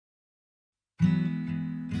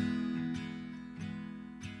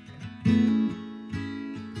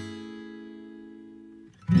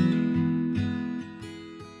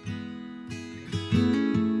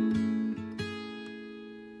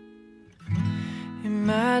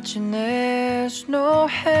Imagine there's no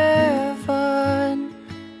heaven.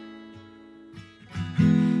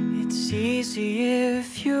 It's easy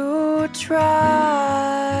if you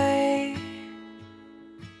try.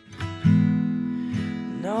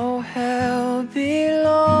 No hell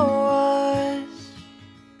below us,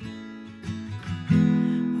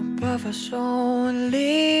 above us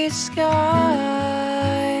only sky.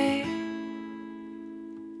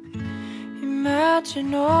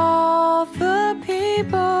 Imagine all the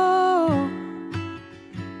people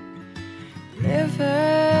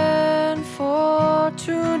living for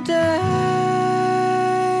today.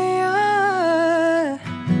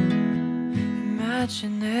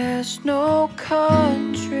 Imagine there's no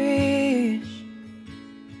countries.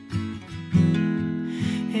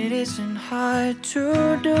 It isn't hard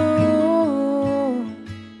to do.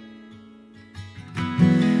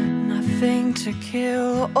 Nothing to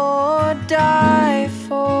kill or die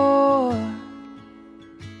for,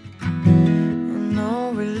 and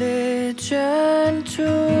no religion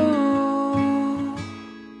too.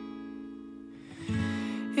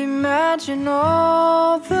 Imagine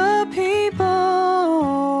all the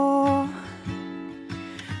people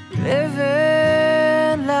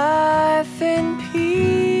living life in peace.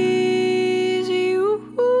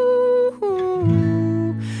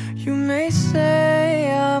 You may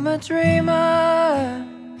say I'm a dreamer,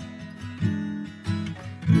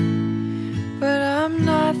 but I'm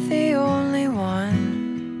not the only one.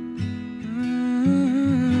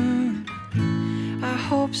 I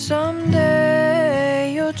hope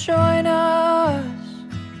someday you'll join us,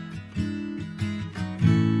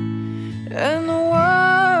 and the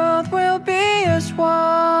world will be as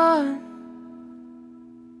one.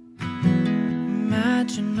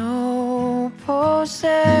 Imagine no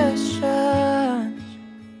possessions.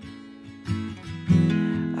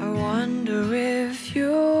 I wonder if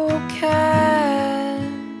you can.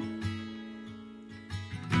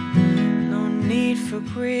 No need for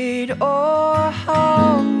greed or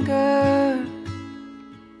hunger.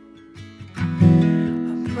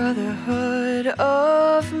 A brotherhood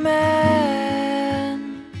of man.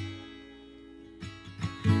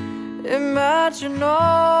 Imagine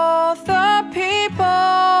all the people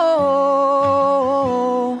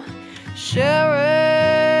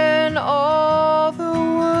sharing all the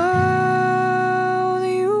world.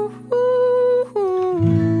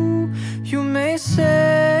 You may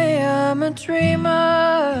say I'm a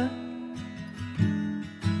dreamer,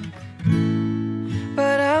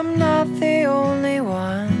 but I'm not the only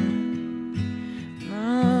one.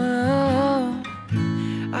 No,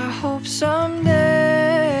 I hope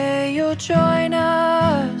someday you'll join us,